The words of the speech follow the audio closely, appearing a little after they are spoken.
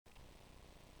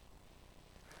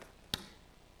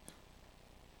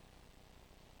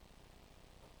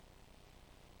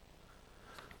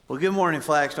Well, good morning,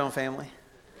 Flagstone family.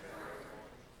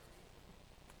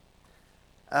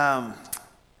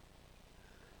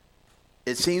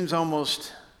 It seems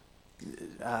almost,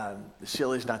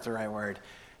 silly is not the right word.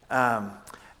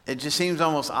 It just seems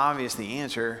almost obvious the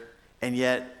answer, and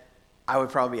yet I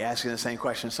would probably be asking the same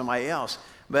question to somebody else.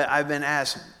 But I've been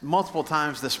asked multiple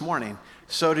times this morning,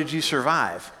 so did you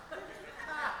survive?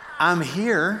 I'm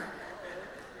here.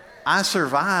 I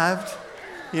survived,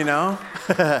 you know.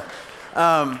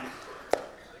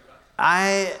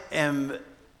 I am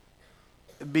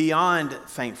beyond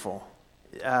thankful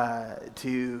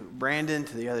to Brandon,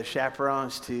 to the other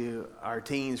chaperones, to our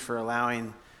teens for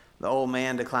allowing the old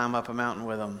man to climb up a mountain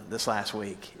with them this last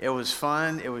week. It was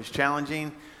fun. It was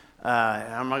challenging.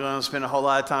 I'm not going to spend a whole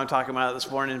lot of time talking about it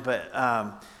this morning,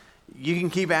 but you can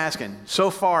keep asking.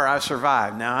 So far, I've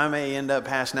survived. Now, I may end up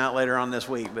passing out later on this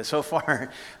week, but so far,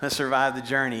 I've survived the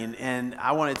journey. And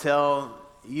I want to tell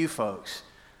you folks,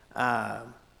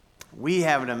 we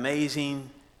have an amazing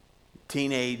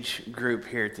teenage group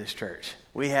here at this church.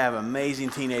 We have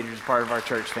amazing teenagers as part of our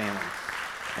church family.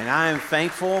 And I am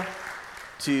thankful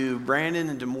to Brandon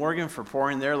and to Morgan for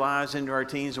pouring their lives into our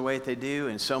teens the way that they do,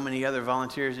 and so many other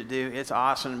volunteers that do. It's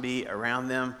awesome to be around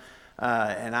them.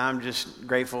 And I'm just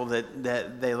grateful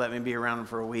that they let me be around them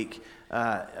for a week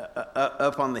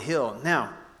up on the hill.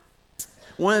 Now,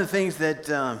 one of the things that,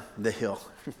 the hill,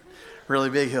 really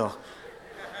big hill.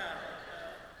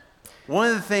 One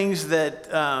of the things that,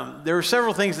 there were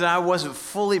several things that I wasn't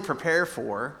fully prepared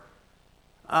for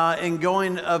in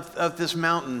going up this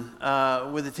mountain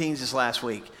with the teens this last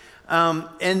week. And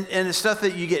the stuff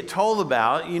that you get told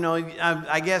about, you know,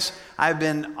 I guess I've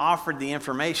been offered the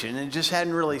information and just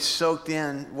hadn't really soaked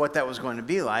in what that was going to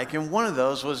be like. And one of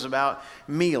those was about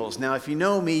meals. Now, if you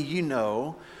know me, you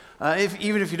know,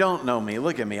 even if you don't know me,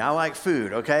 look at me. I like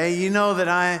food, okay? You know that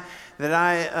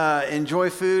I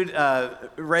enjoy food.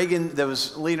 Reagan, that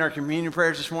was leading our communion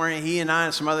prayers this morning, he and I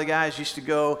and some other guys used to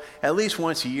go at least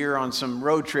once a year on some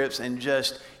road trips and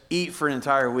just eat for an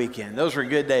entire weekend. Those were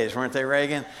good days, weren't they,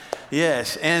 Reagan?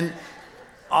 Yes. And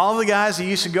all the guys that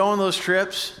used to go on those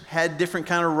trips had different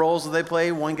kind of roles that they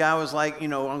played. One guy was like, you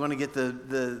know, I'm going to get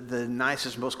the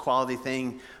nicest, most quality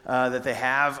thing that they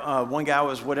have. One guy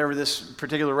was whatever this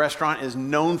particular restaurant is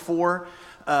known for.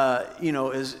 That's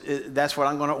what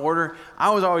I'm going to order.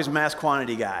 I was always mass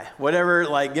quantity guy. Whatever,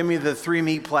 like, give me the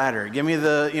 3-meat platter. Give me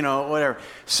the, whatever.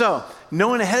 So,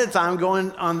 knowing ahead of time,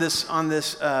 going on this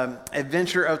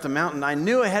adventure up the mountain, I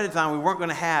knew ahead of time we weren't going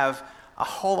to have a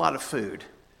whole lot of food.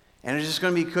 And it was just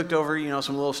going to be cooked over,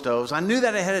 some little stoves. I knew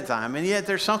that ahead of time. And yet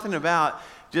there's something about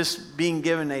just being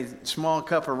given a small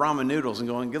cup of ramen noodles and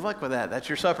going, good luck with that. That's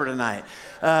your supper tonight.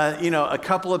 A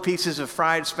couple of pieces of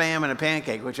fried Spam and a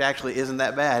pancake, which actually isn't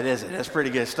that bad, is it? That's pretty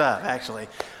good stuff, actually.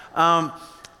 But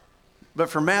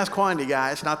for mass quantity,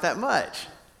 guys, not that much.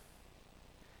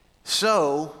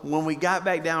 So when we got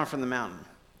back down from the mountain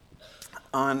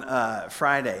on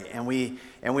Friday and we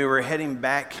were heading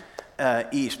back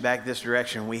east, back this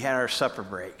direction, we had our supper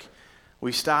break.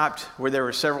 We stopped where there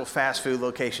were several fast food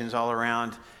locations all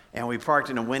around, and we parked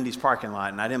in a Wendy's parking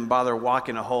lot, and I didn't bother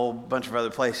walking a whole bunch of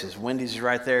other places. Wendy's is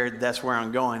right there. That's where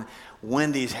I'm going.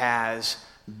 Wendy's has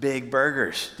big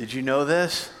burgers. Did you know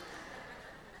this?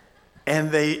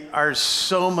 And they are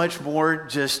so much more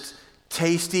just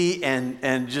tasty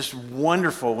and just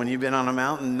wonderful when you've been on a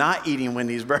mountain not eating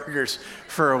Wendy's burgers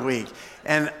for a week.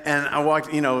 And I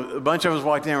walked, a bunch of us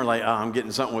walked in and were like, oh, I'm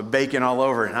getting something with bacon all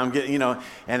over it. And I'm getting,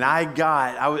 and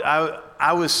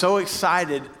I was so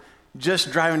excited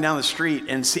just driving down the street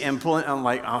and pulling, I'm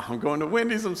like, oh, I'm going to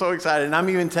Wendy's. I'm so excited. And I'm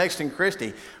even texting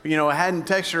Christy. I hadn't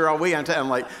texted her all week. I'm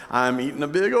like, I'm eating a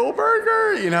big old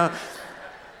burger,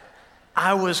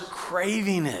 I was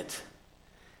craving it.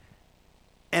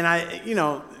 And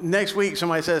next week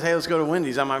somebody says, hey, let's go to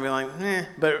Wendy's. I might be like,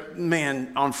 But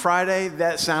man, on Friday,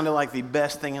 that sounded like the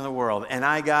best thing in the world. And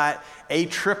I got a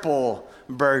triple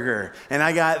burger. And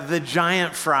I got the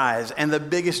giant fries and the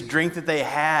biggest drink that they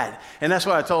had. And that's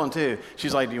what I told them too.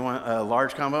 She's like, do you want a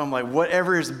large combo? I'm like,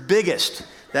 whatever is biggest,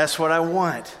 that's what I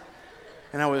want.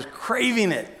 And I was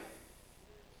craving it.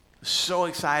 So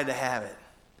excited to have it.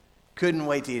 Couldn't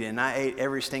wait to eat it. And I ate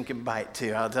every stinking bite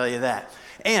too, I'll tell you that.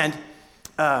 And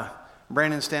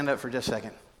Brandon, stand up for just a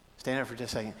second. Stand up for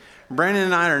just a second. Brandon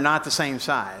and I are not the same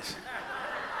size.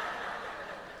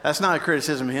 That's not a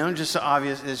criticism of him, just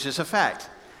obvious. It's just a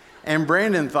fact. And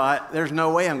Brandon thought, there's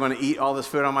no way I'm going to eat all this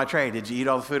food on my tray. Did you eat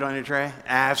all the food on your tray?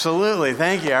 Absolutely.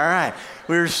 Thank you. All right.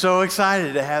 We were so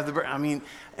excited to have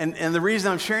and the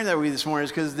reason I'm sharing that with you this morning is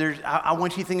because I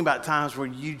want you to think about times where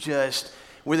you just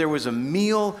where there was a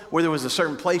meal, where there was a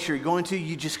certain place you were going to,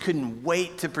 you just couldn't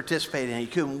wait to participate in it. You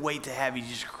couldn't wait to have it. You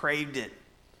just craved it.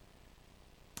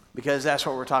 Because that's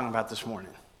what we're talking about this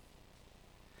morning,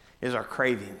 is our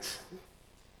cravings.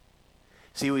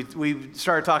 See, we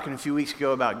started talking a few weeks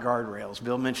ago about guardrails.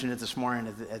 Bill mentioned it this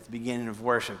morning at the beginning of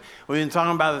worship. We've been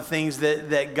talking about the things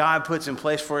that God puts in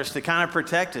place for us to kind of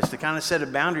protect us, to kind of set a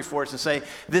boundary for us and say,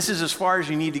 this is as far as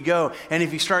you need to go. And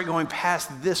if you start going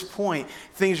past this point,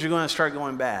 things are going to start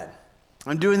going bad.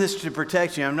 I'm doing this to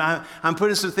protect you. I'm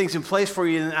putting some things in place for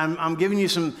you, and I'm giving you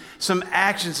some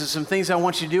actions and some things I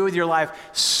want you to do with your life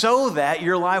so that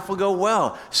your life will go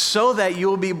well, so that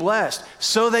you'll be blessed,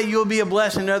 so that you'll be a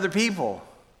blessing to other people.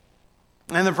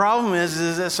 And the problem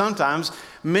is that sometimes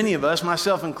many of us,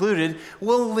 myself included,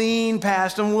 will lean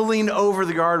past them, we'll lean over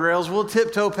the guardrails, we'll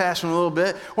tiptoe past them a little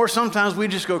bit, or sometimes we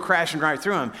just go crashing right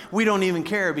through them. We don't even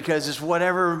care because it's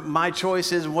whatever my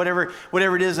choice is, whatever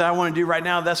it is that I want to do right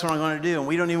now, that's what I'm going to do. And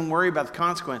we don't even worry about the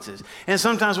consequences. And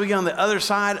sometimes we get on the other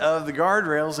side of the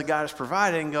guardrails that God has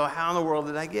provided and go, how in the world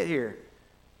did I get here?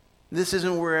 This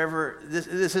isn't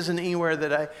this isn't anywhere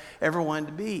that I ever wanted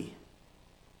to be.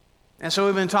 And so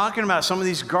we've been talking about some of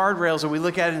these guardrails that we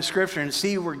look at in Scripture and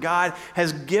see where God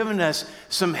has given us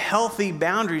some healthy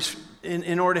boundaries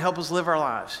in order to help us live our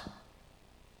lives.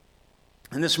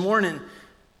 And this morning,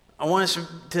 I want us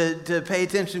to pay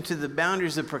attention to the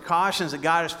boundaries, the precautions that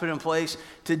God has put in place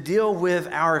to deal with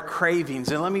our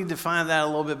cravings. And let me define that a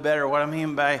little bit better, what I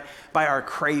mean by our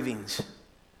cravings.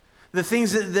 The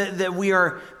things that we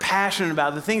are passionate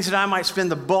about, the things that I might spend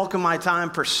the bulk of my time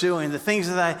pursuing, the things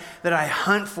that I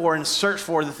hunt for and search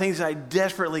for, the things that I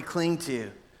desperately cling to.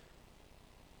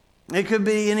 It could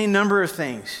be any number of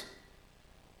things.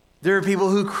 There are people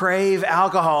who crave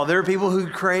alcohol. There are people who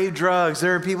crave drugs.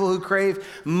 There are people who crave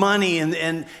money and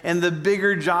the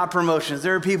bigger job promotions.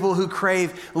 There are people who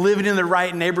crave living in the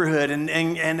right neighborhood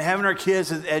and having our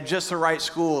kids at just the right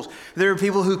schools. There are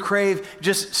people who crave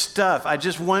just stuff. I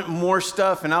just want more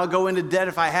stuff, and I'll go into debt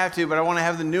if I have to, but I want to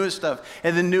have the newest stuff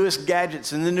and the newest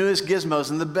gadgets and the newest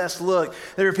gizmos and the best look.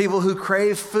 There are people who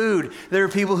crave food. There are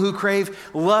people who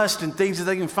crave lust and things that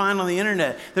they can find on the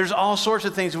internet. There's all sorts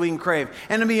of things that we can crave.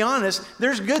 And to be honest,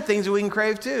 there's good things that we can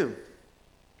crave too.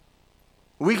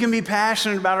 We can be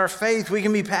passionate about our faith. We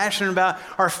can be passionate about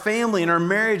our family and our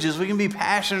marriages. We can be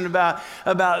passionate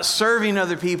about serving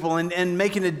other people and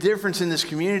making a difference in this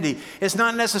community. It's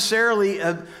not necessarily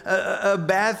a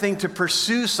bad thing to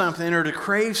pursue something or to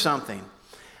crave something.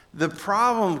 The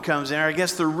problem comes in, or I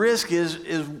guess the risk is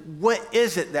what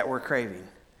is it that we're craving?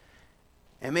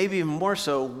 And maybe even more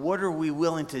so, what are we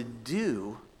willing to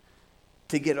do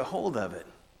to get a hold of it?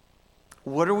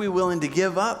 What are we willing to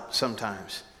give up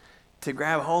sometimes to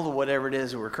grab hold of whatever it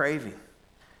is that we're craving?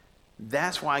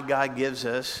 That's why God gives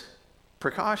us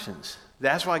precautions.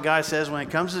 That's why God says when it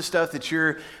comes to stuff that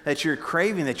you're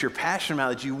craving, that you're passionate about,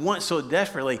 that you want so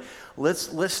desperately,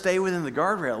 let's stay within the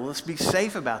guardrail. Let's be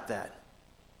safe about that.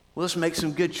 Let's make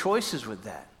some good choices with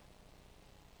that.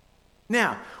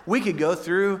 Now, we could go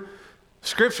through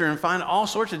Scripture and find all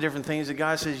sorts of different things that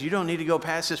God says you don't need to go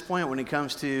past this point when it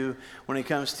comes to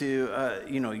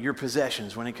your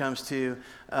possessions, when it comes to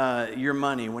your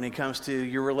money, when it comes to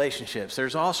your relationships.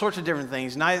 There's all sorts of different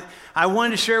things. And I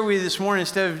wanted to share with you this morning,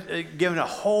 instead of giving a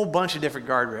whole bunch of different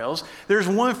guardrails, there's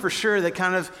one for sure that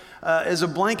kind of is a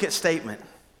blanket statement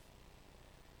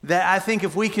that I think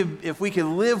if we could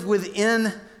live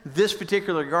within this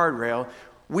particular guardrail,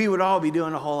 we would all be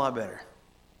doing a whole lot better.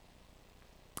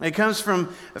 It comes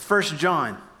from 1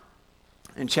 John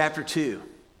in chapter 2.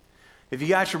 If you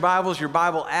got your Bibles, your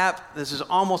Bible app, this is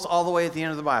almost all the way at the end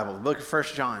of the Bible, the book of 1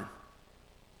 John.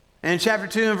 And in chapter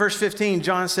 2 and verse 15,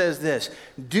 John says this,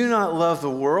 "Do not love the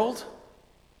world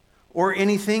or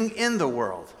anything in the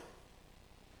world."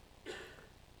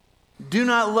 Do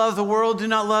not love the world. Do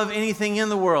not love anything in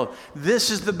the world.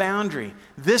 This is the boundary.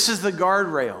 This is the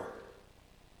guardrail.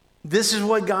 This is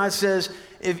what God says.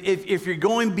 If you're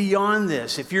going beyond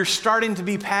this, if you're starting to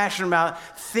be passionate about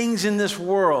things in this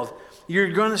world,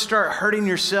 you're going to start hurting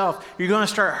yourself. You're going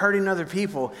to start hurting other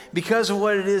people because of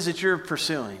what it is that you're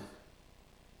pursuing.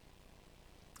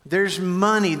 There's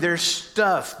money, there's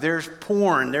stuff, there's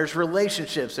porn, there's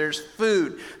relationships, there's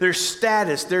food, there's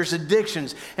status, there's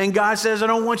addictions. And God says, I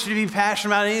don't want you to be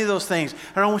passionate about any of those things.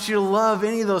 I don't want you to love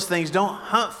any of those things. Don't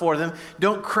hunt for them.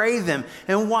 Don't crave them.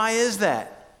 And why is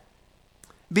that?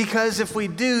 Because if we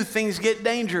do, things get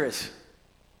dangerous.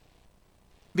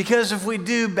 Because if we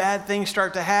do, bad things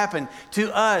start to happen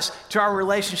to us, to our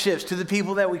relationships, to the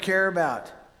people that we care about.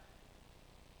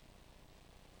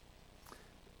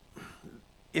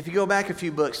 If you go back a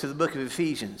few books to the book of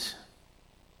Ephesians,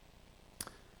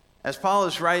 As Paul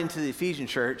is writing to the Ephesian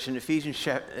church in Ephesians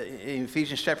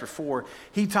chapter 4,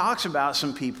 he talks about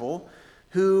some people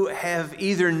who have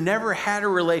either never had a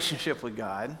relationship with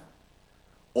God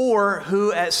or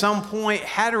who at some point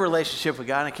had a relationship with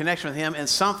God and a connection with Him, and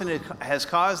something has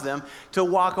caused them to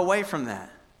walk away from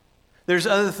that. There's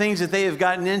other things that they have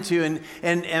gotten into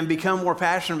and become more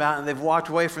passionate about, and they've walked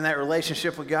away from that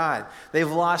relationship with God. They've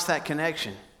lost that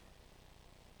connection.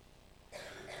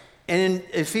 And in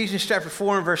Ephesians chapter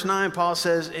 4 and verse 9, Paul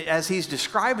says, as he's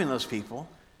describing those people,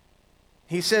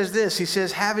 he says this, he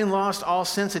says, having lost all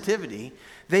sensitivity,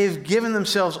 they've given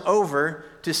themselves over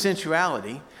to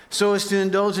sensuality, so as to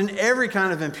indulge in every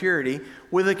kind of impurity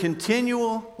with a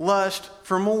continual lust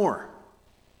for more.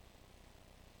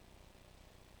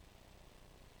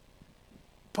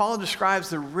 Paul describes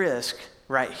the risk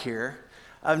right here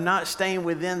of not staying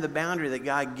within the boundary that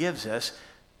God gives us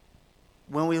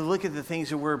when we look at the things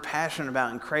that we're passionate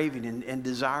about and craving and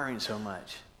desiring so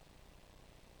much.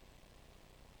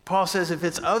 Paul says if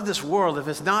it's of this world, if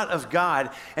it's not of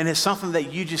God, and it's something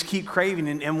that you just keep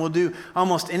craving and will do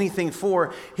almost anything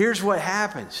for, here's what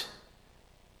happens.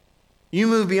 You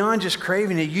move beyond just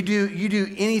craving it. You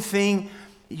do anything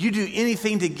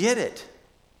to get it.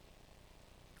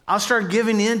 I'll start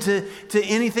giving in to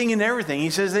anything and everything.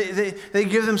 He says they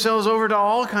give themselves over to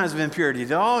all kinds of impurity,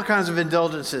 to all kinds of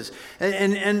indulgences.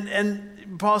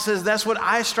 And Paul says that's what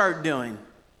I start doing.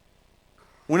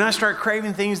 When I start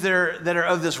craving things that are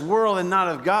of this world and not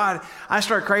of God, I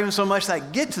start craving so much that I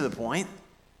get to the point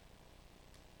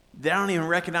that I don't even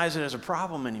recognize it as a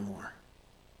problem anymore.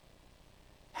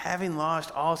 Having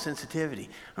lost all sensitivity,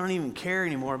 I don't even care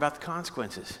anymore about the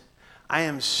consequences. I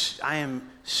am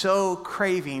so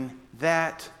craving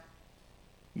that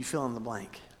you fill in the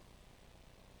blank.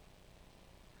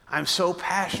 I'm so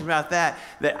passionate about that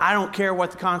I don't care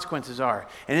what the consequences are.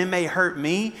 And it may hurt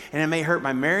me, and it may hurt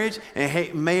my marriage, and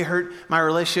it may hurt my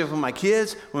relationship with my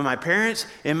kids, with my parents.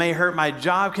 It may hurt my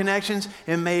job connections.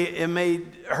 It may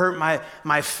hurt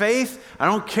my faith. I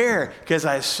don't care because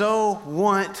I so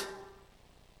want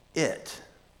it.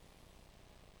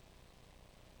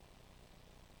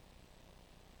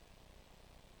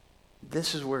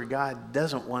 This is where God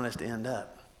doesn't want us to end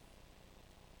up.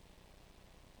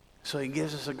 So He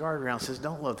gives us a guardrail and says,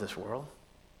 don't love this world.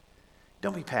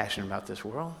 Don't be passionate about this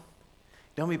world.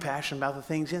 Don't be passionate about the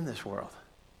things in this world.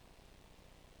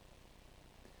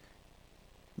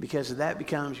 Because if that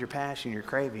becomes your passion, your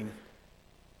craving,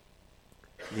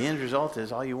 the end result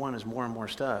is all you want is more and more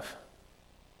stuff.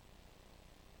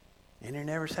 And you're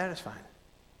never satisfied.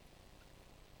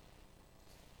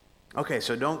 Okay,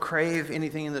 so don't crave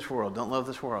anything in this world. Don't love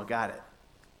this world. Got it.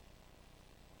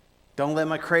 Don't let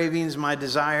my cravings, my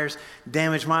desires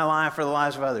damage my life or the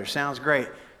lives of others. Sounds great.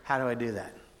 How do I do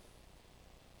that?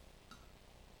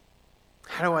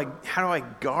 How do I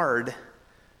guard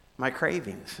my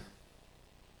cravings?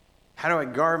 How do I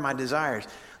guard my desires?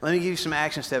 Let me give you some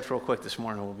action steps real quick this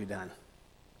morning. We'll be done.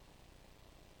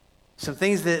 Some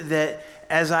things that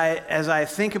as I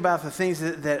think about the things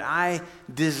that I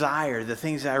desire, the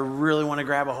things that I really want to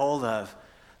grab a hold of,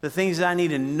 the things that I need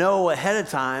to know ahead of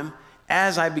time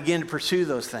as I begin to pursue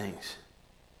those things.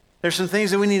 There's some things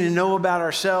that we need to know about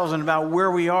ourselves and about where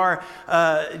we are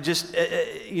as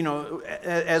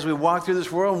we walk through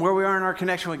this world and where we are in our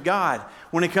connection with God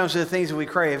when it comes to the things that we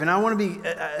crave. And I want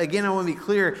to be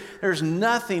clear, there's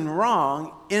nothing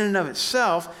wrong in and of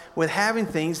itself with having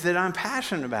things that I'm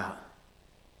passionate about.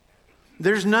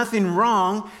 There's nothing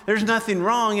wrong in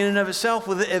and of itself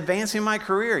with advancing my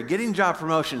career, getting job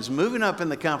promotions, moving up in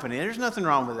the company. There's nothing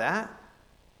wrong with that.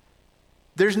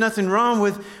 There's nothing wrong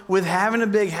with having a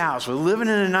big house, with living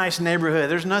in a nice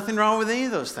neighborhood. There's nothing wrong with any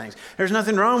of those things. There's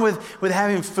nothing wrong with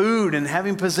having food and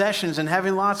having possessions and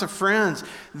having lots of friends.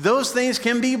 Those things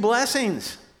can be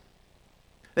blessings.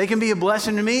 They can be a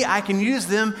blessing to me. I can use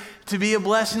them to be a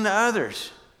blessing to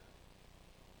others.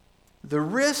 The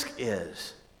risk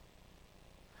is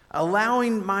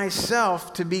allowing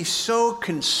myself to be so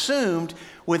consumed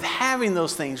with having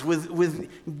those things, with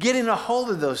getting a hold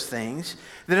of those things,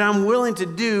 that I'm willing to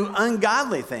do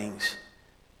ungodly things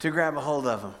to grab a hold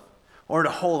of them or to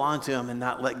hold on to them and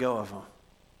not let go of them.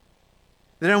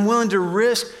 That I'm willing to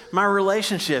risk my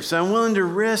relationships. I'm willing to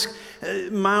risk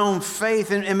my own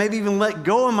faith and maybe even let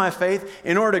go of my faith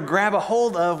in order to grab a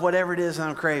hold of whatever it is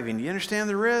I'm craving. Do you understand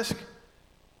the risk?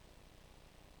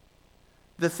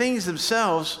 The things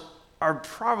themselves are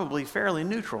probably fairly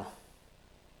neutral.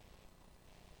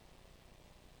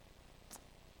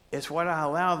 It's what I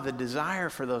allow the desire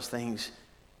for those things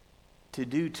to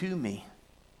do to me.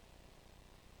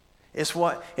 It's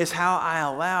how I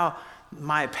allow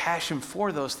my passion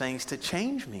for those things to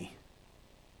change me.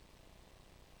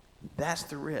 That's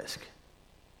the risk.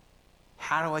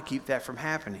 How do I keep that from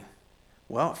happening?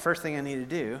 Well, first thing I need to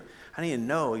do, I need to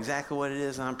know exactly what it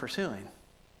is I'm pursuing.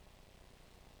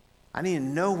 I need to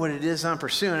know what it is I'm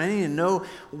pursuing. I need to know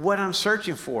what I'm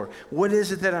searching for. What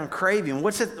is it that I'm craving?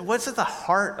 What's at the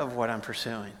heart of what I'm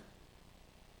pursuing?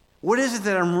 What is it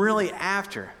that I'm really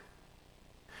after?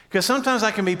 Because sometimes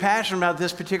I can be passionate about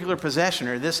this particular possession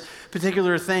or this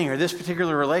particular thing or this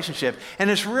particular relationship. And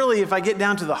it's really, if I get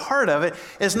down to the heart of it,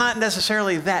 it's not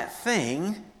necessarily that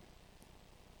thing.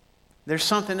 There's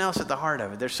something else at the heart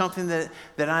of it. There's something that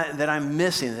I'm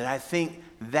missing that I think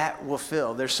that will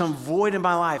fill. There's some void in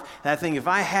my life that I think if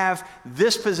I have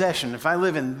this possession, if I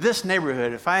live in this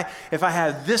neighborhood, if I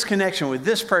have this connection with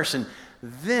this person,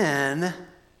 then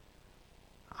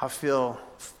I'll feel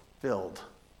filled.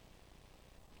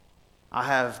 I'll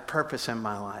have purpose in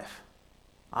my life.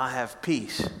 I'll have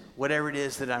peace, whatever it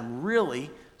is that I'm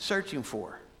really searching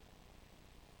for.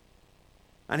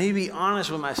 I need to be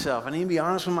honest with myself. I need to be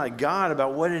honest with my God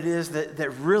about what it is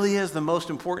that really is the most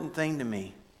important thing to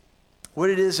me. What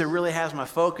it is that really has my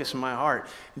focus in my heart.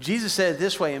 Jesus said it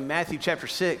this way in Matthew chapter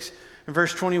 6, in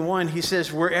verse 21. He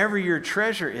says, wherever your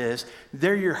treasure is,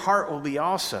 there your heart will be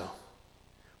also.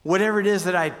 Whatever it is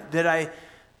that I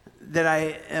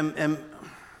am.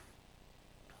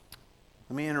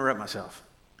 Let me interrupt myself.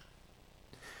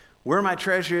 Where my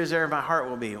treasure is, there my heart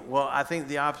will be. Well, I think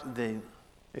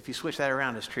if you switch that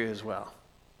around, it's true as well.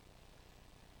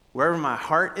 Wherever my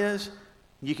heart is,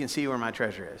 you can see where my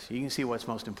treasure is. You can see what's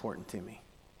most important to me.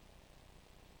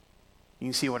 You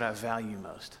can see what I value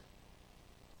most.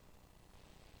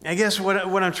 I guess what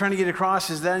I'm trying to get across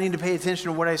is that I need to pay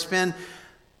attention to what I spend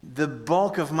the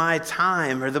bulk of my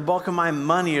time or the bulk of my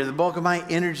money or the bulk of my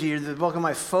energy or the bulk of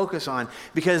my focus on,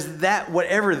 because that,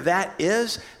 whatever that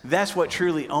is, that's what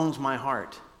truly owns my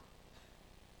heart.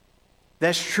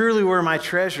 That's truly where my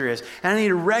treasure is. And I need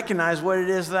to recognize what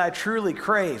it is that I truly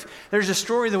crave. There's a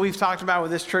story that we've talked about with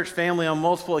this church family on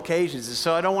multiple occasions, and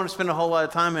so I don't want to spend a whole lot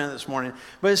of time in it this morning,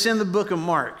 but it's in the book of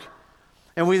Mark.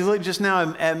 And we looked just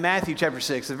now at Matthew chapter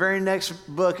 6. The very next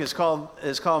book is called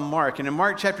Mark. And in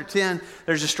Mark chapter 10,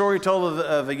 there's a story told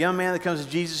of a young man that comes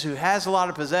to Jesus who has a lot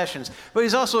of possessions, but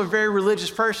he's also a very religious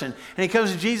person. And he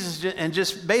comes to Jesus and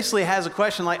just basically has a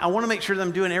question like, I want to make sure that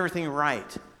I'm doing everything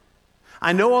right.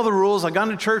 I know all the rules. I've gone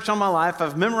to church all my life.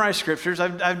 I've memorized scriptures.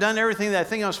 I've done everything that I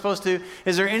think I'm supposed to.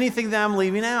 Is there anything that I'm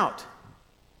leaving out?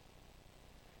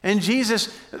 And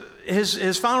Jesus,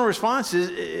 his final response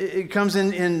is, it comes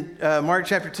in Mark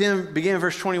chapter 10, beginning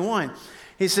verse 21.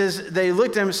 He says, they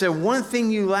looked at him and said, one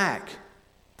thing you lack.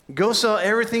 Go sell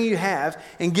everything you have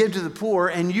and give to the poor,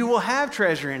 and you will have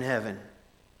treasure in heaven.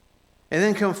 And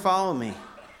then come follow me.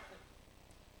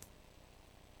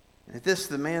 At this,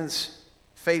 the man's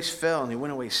face fell, and he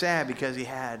went away sad because he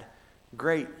had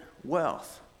great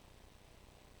wealth.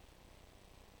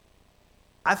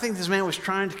 I think this man was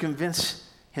trying to convince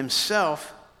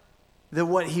himself that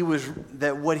what he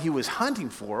was hunting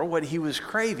for, what he was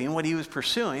craving, what he was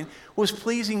pursuing, was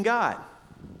pleasing God.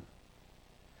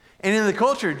 And in the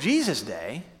culture of Jesus'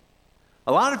 day,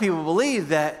 a lot of people believe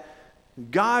that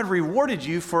God rewarded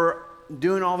you for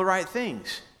doing all the right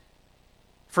things,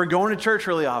 for going to church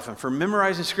really often, for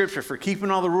memorizing scripture, for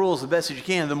keeping all the rules the best that you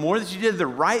can. The more that you did the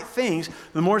right things,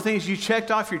 the more things you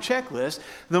checked off your checklist,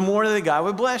 the more that God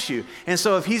would bless you. And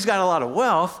so if he's got a lot of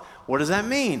wealth, what does that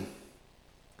mean?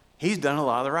 He's done a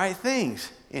lot of the right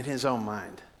things in his own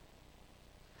mind.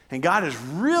 And God is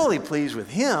really pleased with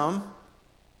him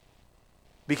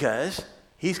because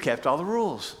he's kept all the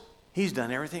rules. He's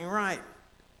done everything right.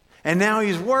 And now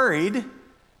he's worried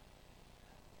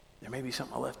there may be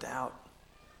something I left out.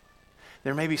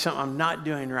 There may be something I'm not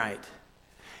doing right.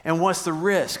 And what's the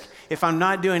risk? If I'm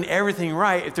not doing everything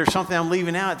right, if there's something I'm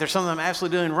leaving out, if there's something I'm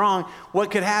absolutely doing wrong,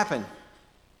 what could happen?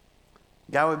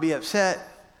 God would be upset.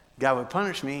 God would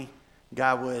punish me.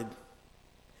 God would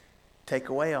take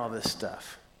away all this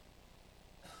stuff.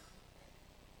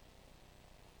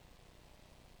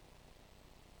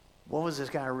 What was this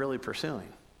guy really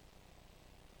pursuing?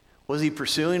 Was he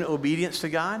pursuing obedience to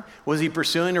God? Was he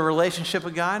pursuing a relationship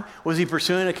with God? Was he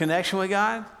pursuing a connection with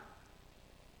God?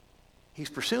 He's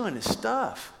pursuing his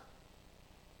stuff.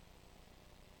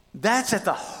 That's at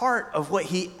the heart of what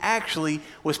he actually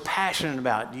was passionate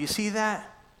about. Do you see that?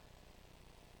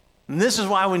 And this is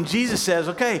why when Jesus says,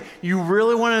 okay, you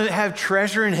really want to have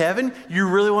treasure in heaven? You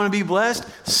really want to be blessed?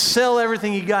 Sell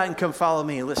everything you got and come follow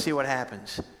me and let's see what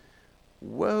happens.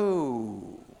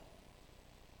 Whoa.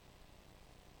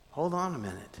 Hold on a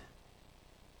minute.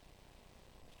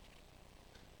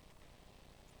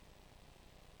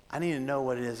 I need to know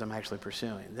what it is I'm actually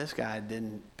pursuing. This guy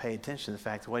didn't pay attention to the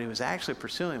fact that what he was actually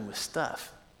pursuing was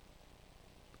stuff.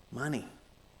 Money.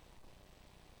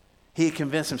 He had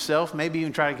convinced himself, maybe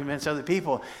even tried to convince other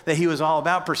people, that he was all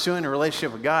about pursuing a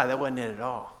relationship with God. That wasn't it at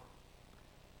all.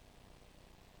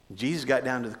 Jesus got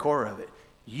down to the core of it.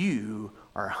 You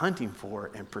are hunting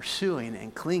for and pursuing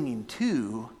and clinging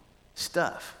to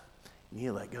stuff. You need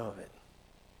to let go of it.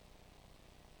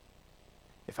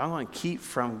 If I'm going to keep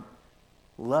from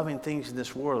loving things in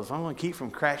this world, if I'm going to keep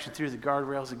from crashing through the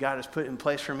guardrails that God has put in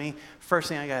place for me, first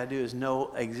thing I got to do is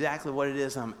know exactly what it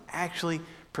is I'm actually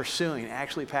pursuing,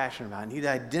 actually passionate about. I need to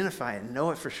identify it and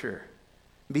know it for sure.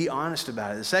 Be honest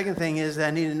about it. The second thing is that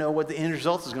I need to know what the end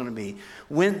result is going to be.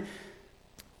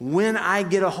 When I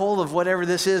get a hold of whatever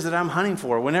this is that I'm hunting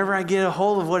for, whenever I get a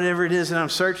hold of whatever it is that I'm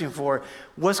searching for,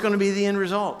 what's going to be the end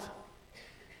result?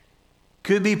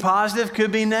 Could be positive,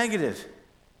 could be negative.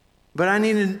 But I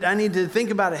need to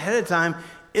think about ahead of time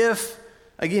if,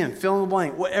 again, fill in the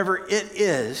blank, whatever it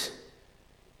is,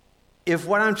 if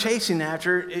what I'm chasing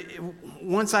after,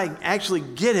 once I actually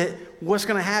get it, what's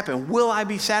going to happen? Will I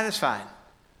be satisfied?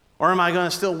 Or am I going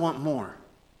to still want more?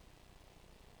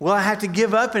 Will I have to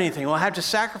give up anything? Will I have to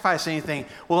sacrifice anything?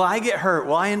 Will I get hurt?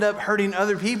 Will I end up hurting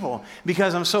other people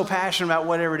because I'm so passionate about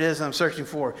whatever it is I'm searching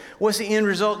for? What's the end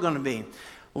result going to be?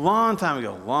 Long time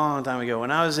ago, when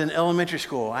I was in elementary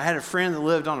school, I had a friend that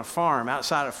lived on a farm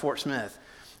outside of Fort Smith.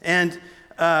 And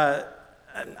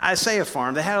I say a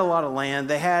farm, they had a lot of land.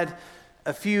 They had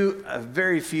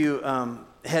very few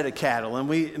head of cattle. And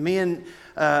me and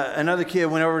another kid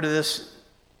went over to this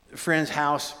friend's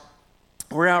house.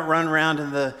 We're out running around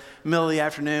in the middle of the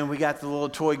afternoon. We got the little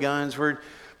toy guns. We're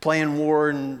playing war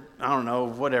and, I don't know,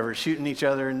 whatever, shooting each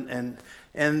other.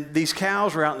 And these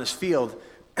cows were out in this field.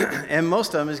 And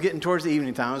most of them is getting towards the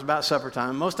evening time. It was about supper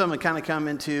time. Most of them had kind of come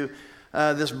into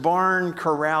this barn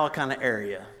corral kind of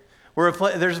area.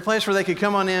 There's a place where they could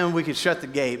come on in. We could shut the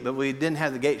gate, but we didn't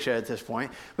have the gate shut at this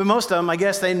point. But most of them, I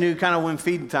guess they knew kind of when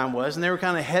feeding time was, and they were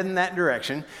kind of heading that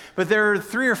direction. But there were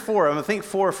 3 or 4 of them, I think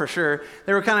 4 for sure.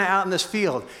 They were kind of out in this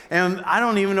field. And I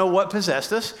don't even know what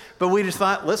possessed us, but we just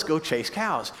thought, let's go chase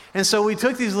cows. And so we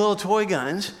took these little toy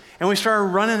guns, and we started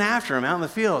running after them out in the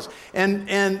fields. And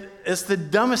it's the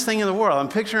dumbest thing in the world. I'm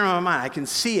picturing it in my mind. I can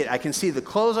see it. I can see the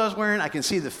clothes I was wearing. I can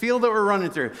see the field that we're running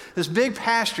through. This big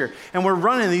pasture. And we're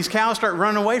running. These cows start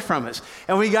running away from us.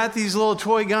 And we got these little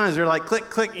toy guns. They're like click,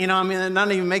 click. You know, I mean, they're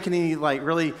not even making any like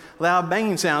really loud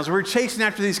banging sounds. We're chasing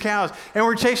after these cows. And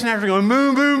we're chasing after going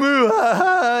moo, moo, moo, ha,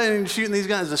 ha, and shooting these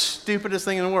guns. The stupidest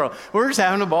thing in the world. We're just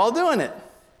having a ball doing it.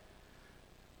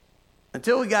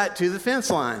 Until we got to the fence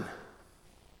line.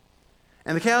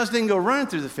 And the cows didn't go running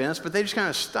through the fence, but they just kind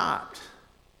of stopped.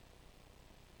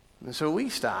 And so we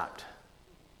stopped.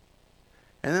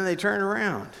 And then they turned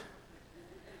around.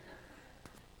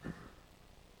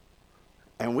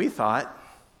 And we thought,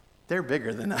 they're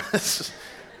bigger than us.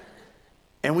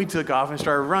 And we took off and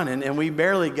started running, and we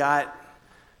barely got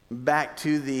back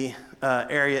to the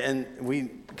area, and we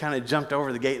kind of jumped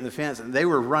over the gate and the fence, and they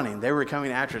were running. They were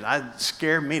coming after us. It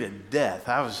scared me to death.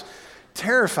 I was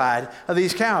terrified of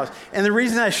these cows. And the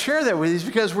reason I share that with you is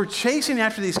because we're chasing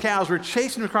after these cows. We're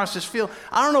chasing across this field.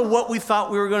 I don't know what we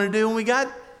thought we were going to do when we got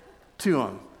to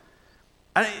them.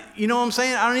 You know what I'm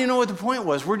saying? I don't even know what the point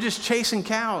was. We're just chasing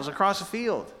cows across the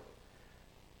field.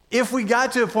 If we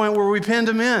got to a point where we pinned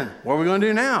them in, what are we going to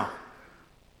do now?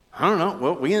 I don't know.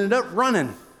 Well, we ended up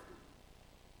running.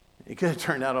 It could have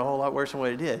turned out a whole lot worse than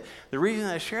what it did. The reason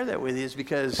I share that with you is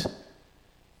because,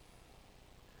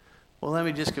 well, let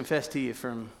me just confess to you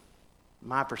from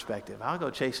my perspective. I'll go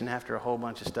chasing after a whole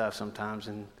bunch of stuff sometimes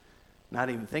and not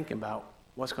even thinking about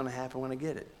what's going to happen when I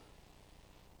get it.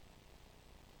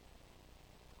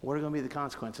 What are going to be the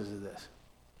consequences of this?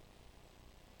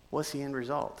 What's the end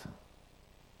result?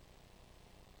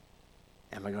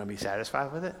 Am I going to be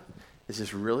satisfied with it? Is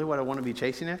this really what I want to be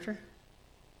chasing after?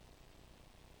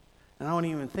 And I don't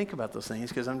even think about those things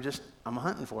because I'm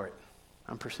hunting for it.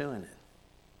 I'm pursuing it.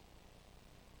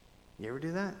 You ever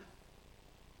do that?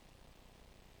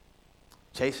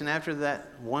 Chasing after that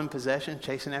one possession,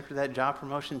 chasing after that job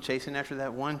promotion, chasing after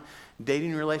that one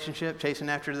dating relationship, chasing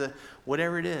after the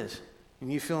whatever it is,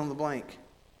 and you fill in the blank.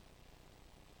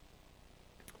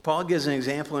 Paul gives an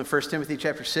example in 1 Timothy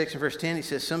chapter 6 and verse 10. He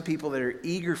says, some people that are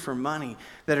eager for money,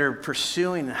 that are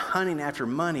pursuing and hunting after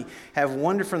money, have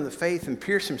wandered from the faith and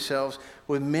pierced themselves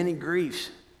with many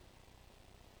griefs.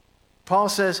 Paul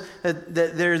says that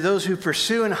there are those who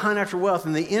pursue and hunt after wealth,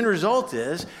 and the end result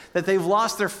is that they've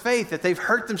lost their faith, that they've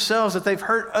hurt themselves, that they've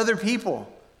hurt other people.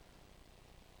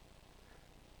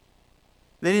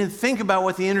 They didn't think about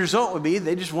what the end result would be.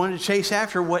 They just wanted to chase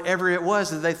after whatever it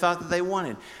was that they thought that they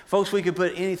wanted. Folks, we could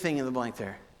put anything in the blank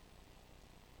there.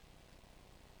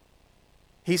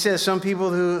 He says some people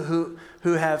who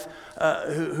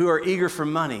are eager for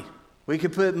money. We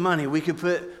could put money. We could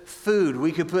put food.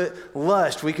 We could put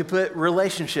lust. We could put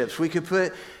relationships. We could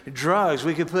put drugs.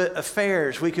 We could put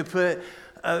affairs. We could put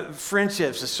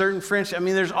friendships, a certain friendship. I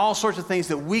mean, there's all sorts of things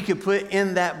that we could put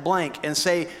in that blank and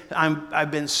say,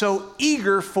 I've been so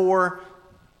eager for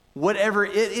whatever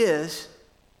it is,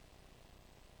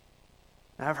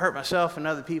 and I've hurt myself and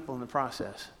other people in the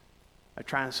process of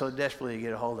trying so desperately to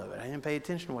get a hold of it. I didn't pay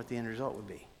attention to what the end result would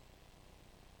be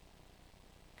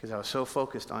because I was so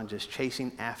focused on just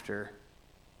chasing after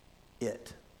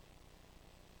it.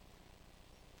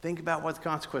 Think about what the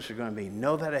consequences are going to be.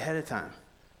 Know that ahead of time.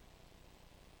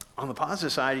 On the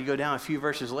positive side, you go down a few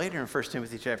verses later in 1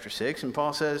 Timothy chapter 6, and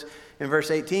Paul says in verse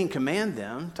 18, command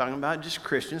them, talking about just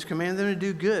Christians, command them to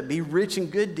do good, be rich in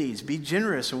good deeds, be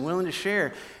generous and willing to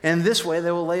share. And this way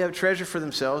they will lay up treasure for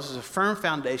themselves as a firm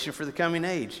foundation for the coming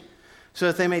age, so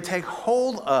that they may take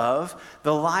hold of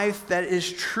the life that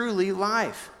is truly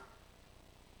life.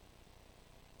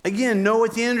 Again, know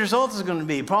what the end result is going to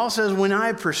be. Paul says, when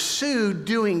I pursue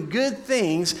doing good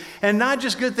things, and not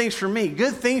just good things for me,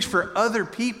 good things for other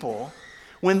people,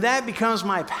 when that becomes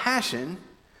my passion,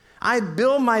 I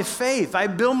build my faith. I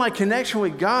build my connection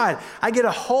with God. I get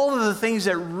a hold of the things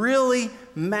that really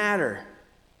matter.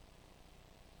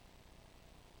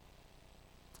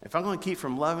 If I'm going to keep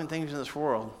from loving things in this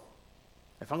world,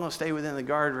 if I'm going to stay within the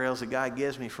guardrails that God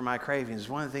gives me for my cravings,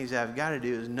 one of the things that I've got to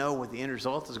do is know what the end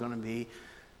result is going to be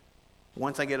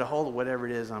once I get a hold of whatever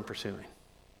it is I'm pursuing.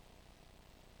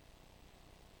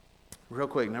 Real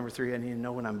quick, number 3, I need to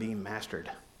know when I'm being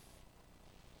mastered.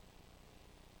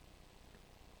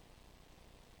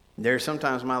 There's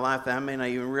sometimes in my life that I may not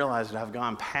even realize that I've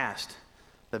gone past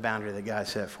the boundary that God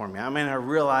set for me. I may not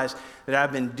realize that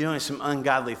I've been doing some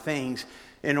ungodly things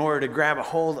in order to grab a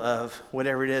hold of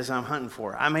whatever it is I'm hunting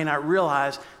for. I may not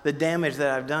realize the damage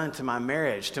that I've done to my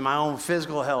marriage, to my own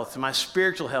physical health, to my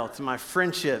spiritual health, to my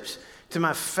friendships, to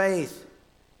my faith,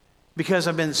 because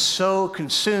I've been so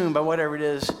consumed by whatever it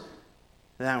is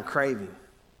that I'm craving.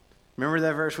 Remember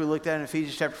that verse we looked at in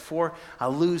Ephesians chapter 4? I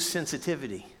lose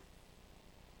sensitivity.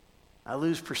 I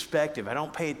lose perspective. I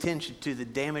don't pay attention to the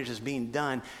damage that's being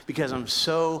done because I'm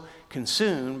so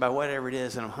consumed by whatever it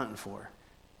is that I'm hunting for.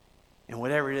 And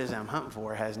whatever it is that I'm hunting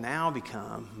for has now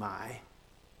become my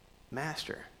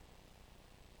master.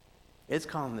 It's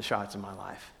calling the shots in my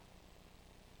life.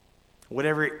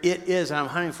 Whatever it is that I'm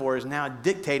hunting for is now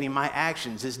dictating my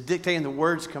actions. It's dictating the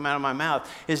words that come out of my mouth.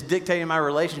 It's dictating my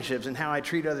relationships and how I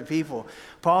treat other people.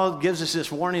 Paul gives us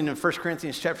this warning in 1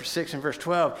 Corinthians chapter 6 and verse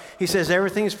 12. He says,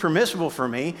 everything is permissible for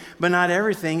me, but not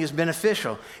everything is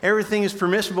beneficial. Everything is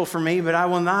permissible for me, but I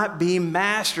will not be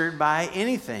mastered by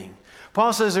anything.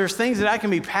 Paul says there's things that I can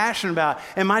be passionate about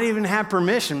and might even have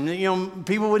permission.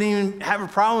 People wouldn't even have a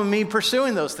problem with me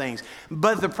pursuing those things.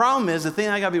 But the problem is, the thing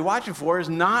I got to be watching for is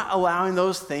not allowing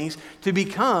those things to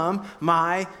become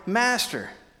my master.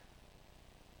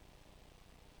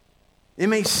 It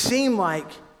may not seem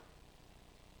like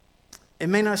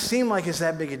it's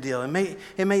that big a deal.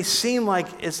 It may seem like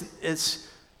it's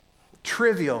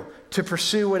trivial to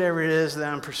pursue whatever it is that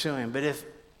I'm pursuing. But if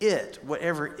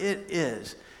whatever it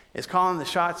is calling the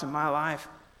shots in my life,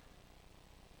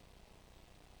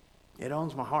 it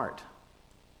owns my heart.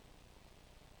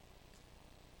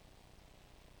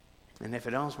 And if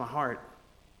it owns my heart,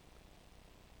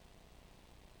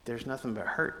 there's nothing but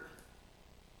hurt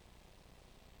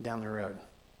down the road.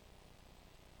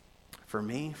 For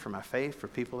me, for my faith, for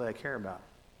people that I care about.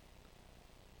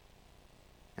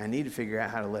 I need to figure out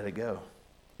how to let it go.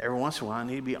 Every once in a while, I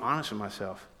need to be honest with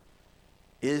myself.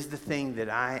 Is the thing that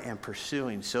I am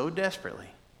pursuing so desperately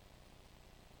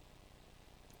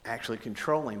actually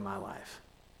controlling my life?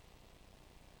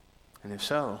 And if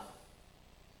so,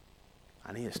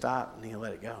 I need to stop. I need to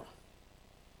let it go.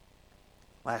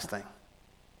 Last thing.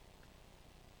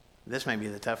 This may be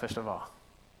the toughest of all.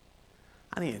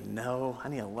 I need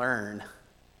to learn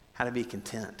how to be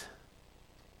content.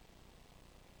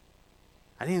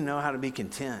 I need to know how to be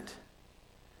content.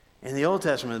 In the Old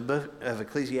Testament, the book of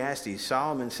Ecclesiastes,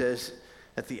 Solomon says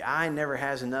that the eye never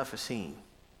has enough of seeing.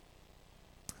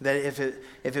 That if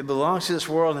it belongs to this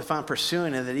world and if I'm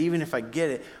pursuing it, that even if I get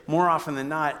it, more often than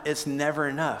not, it's never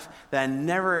enough. That I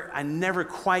never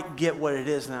quite get what it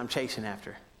is that I'm chasing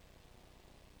after.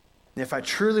 And if I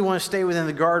truly want to stay within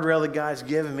the guardrail that God's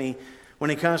given me, when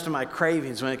it comes to my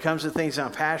cravings, when it comes to things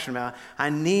I'm passionate about,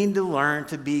 I need to learn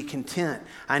to be content.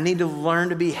 I need to learn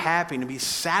to be happy, to be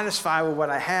satisfied with what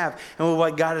I have and with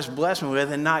what God has blessed me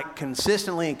with, and not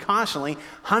consistently and constantly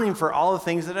hunting for all the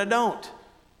things that I don't.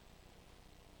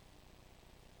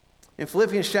 In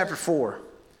Philippians chapter 4,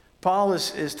 Paul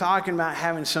is talking about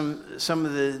having some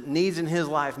of the needs in his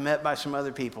life met by some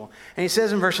other people. And he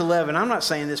says in verse 11, I'm not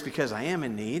saying this because I am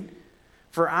in need,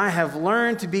 for I have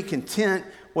learned to be content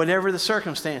whatever the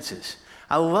circumstances.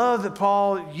 I love that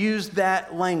Paul used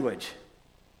that language,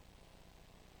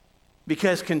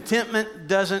 because contentment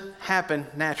doesn't happen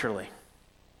naturally.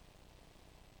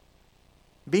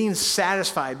 Being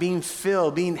satisfied, being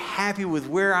filled, being happy with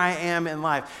where I am in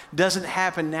life doesn't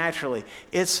happen naturally.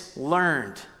 It's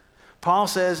learned. Paul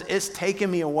says, it's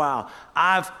taken me a while.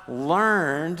 I've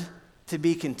learned to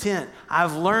be content.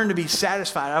 I've learned to be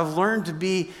satisfied. I've learned to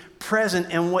be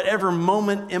present in whatever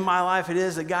moment in my life it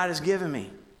is that God has given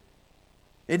me.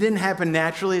 It didn't happen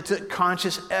naturally. It took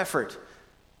conscious effort.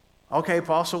 Okay,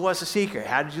 Paul, so what's the secret?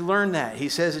 How did you learn that? He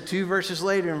says it 2 verses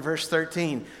later in verse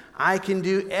 13. I can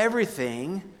do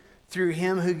everything through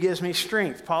him who gives me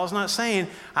strength. Paul's not saying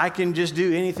I can just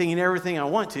do anything and everything I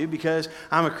want to because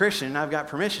I'm a Christian and I've got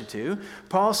permission to.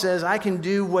 Paul says I can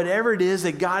do whatever it is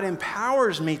that God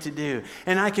empowers me to do.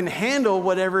 And I can handle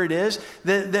whatever it is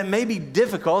that may be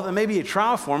difficult, that may be a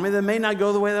trial for me, that may not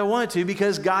go the way that I want it to,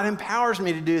 because God empowers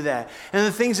me to do that. And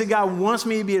the things that God wants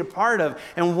me to be a part of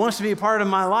and wants to be a part of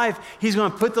my life, he's going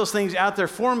to put those things out there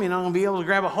for me, and I'm going to be able to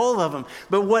grab a hold of them.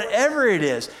 But whatever it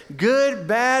is, good,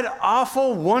 bad,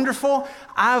 awful, wonderful,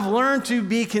 I've learned to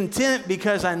be content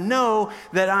because I know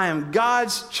that I am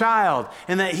God's child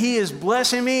and that he is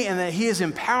blessing me and that he is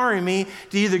empowering me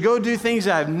to either go do things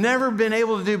that I've never been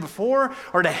able to do before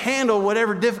or to handle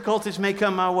whatever difficulties may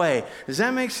come my way. Does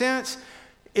that make sense?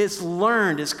 It's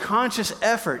learned. It's conscious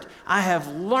effort. I have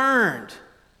learned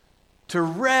to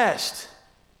rest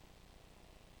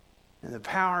in the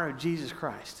power of Jesus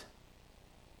Christ,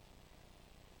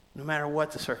 no matter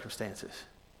what the circumstances.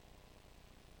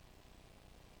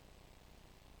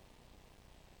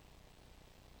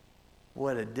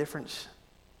 What a difference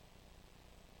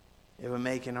it would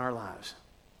make in our lives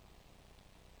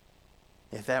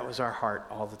if that was our heart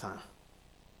all the time.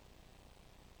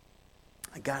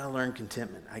 I got to learn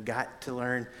contentment. I got to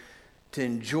learn to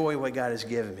enjoy what God has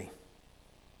given me.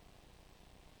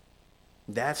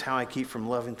 That's how I keep from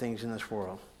loving things in this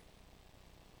world.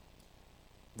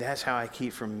 That's how I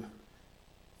keep from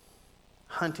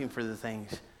hunting for the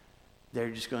things that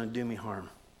are just going to do me harm.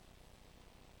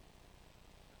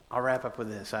 I'll wrap up with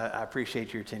this. I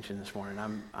appreciate your attention this morning.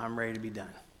 I'm ready to be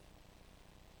done.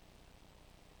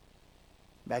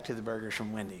 Back to the burgers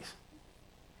from Wendy's.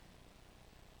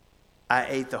 I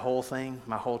ate the whole thing,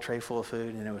 my whole tray full of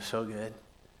food, and it was so good.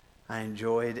 I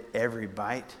enjoyed every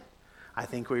bite. I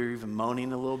think we were even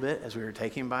moaning a little bit as we were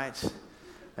taking bites.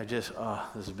 This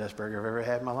is the best burger I've ever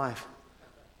had in my life.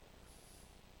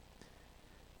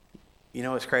 You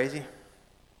know what's crazy?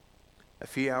 A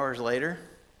few hours later,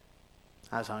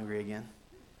 I was hungry again.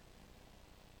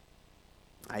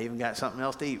 I even got something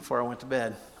else to eat before I went to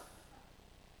bed.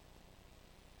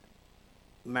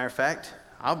 Matter of fact,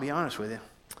 I'll be honest with you.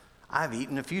 I've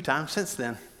eaten a few times since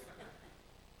then.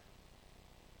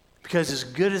 Because as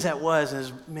good as that was,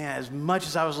 as much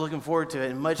as I was looking forward to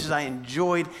it, as much as I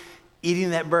enjoyed eating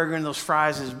that burger and those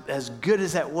fries, as good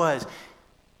as that was,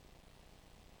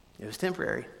 it was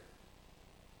temporary.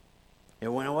 It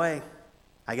went away.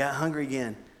 I got hungry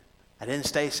again. I didn't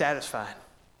stay satisfied.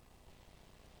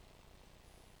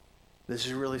 This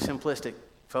is really simplistic,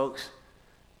 folks.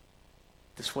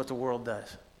 This is what the world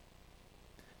does.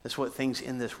 This is what things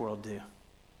in this world do.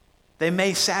 They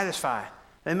may satisfy.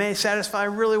 They may satisfy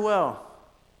really well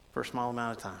for a small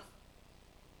amount of time.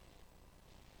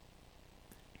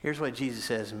 Here's what Jesus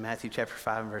says in Matthew chapter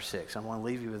 5 and verse 6. I want to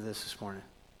leave you with this morning.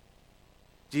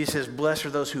 Jesus says, blessed are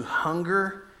those who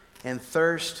hunger and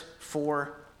thirst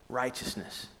for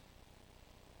righteousness.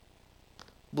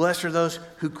 Blessed are those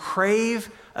who crave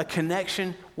a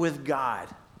connection with God.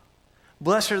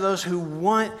 Blessed are those who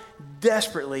want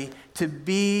desperately to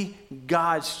be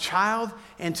God's child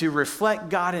and to reflect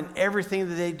God in everything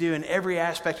that they do in every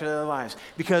aspect of their lives.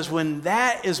 Because when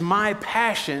that is my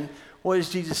passion, what does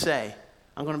Jesus say?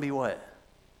 I'm going to be what?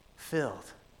 Filled.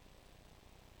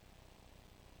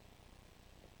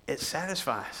 It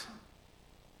satisfies.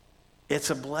 It's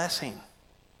a blessing.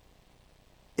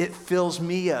 It fills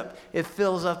me up. It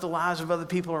fills up the lives of other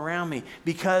people around me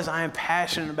because I am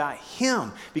passionate about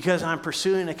Him, because I'm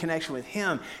pursuing a connection with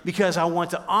Him, because I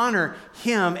want to honor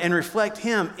Him and reflect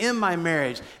Him in my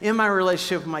marriage, in my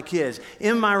relationship with my kids,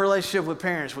 in my relationship with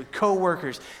parents, with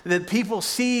coworkers, that people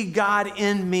see God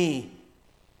in me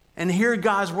and hear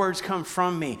God's words come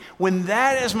from me. When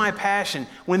that is my passion,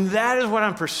 when that is what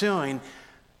I'm pursuing,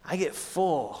 I get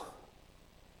full.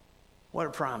 What a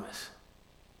promise.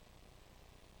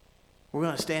 We're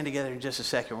going to stand together in just a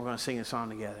second. We're going to sing a song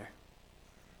together.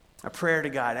 A prayer to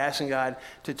God, asking God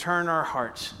to turn our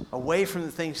hearts away from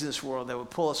the things of this world that would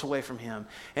pull us away from Him.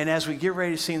 And as we get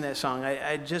ready to sing that song,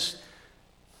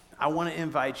 I want to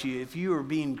invite you, if you are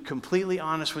being completely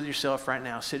honest with yourself right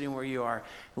now, sitting where you are,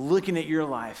 looking at your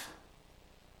life,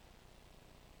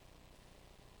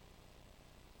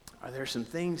 are there some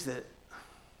things that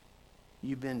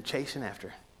you've been chasing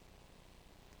after,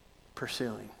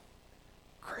 pursuing,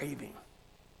 craving,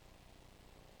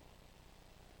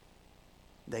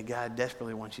 that God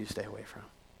desperately wants you to stay away from?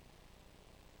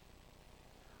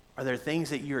 Are there things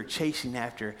that you are chasing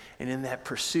after, and in that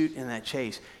pursuit, in that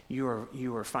chase, you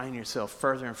are finding yourself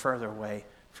further and further away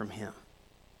from Him?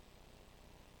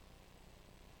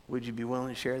 Would you be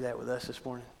willing to share that with us this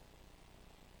morning?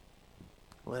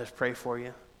 Let us pray for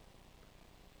you.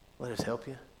 Let us help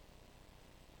you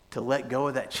to let go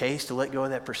of that chase, to let go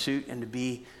of that pursuit, and to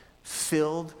be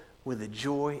filled with the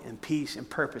joy and peace and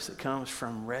purpose that comes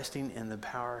from resting in the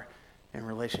power and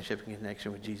relationship and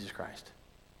connection with Jesus Christ.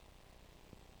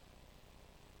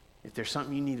 If there's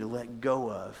something you need to let go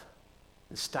of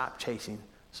and stop chasing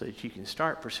so that you can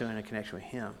start pursuing a connection with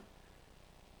Him,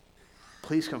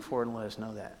 please come forward and let us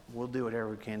know that. We'll do whatever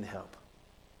we can to help.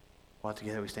 While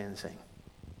together we stand and sing.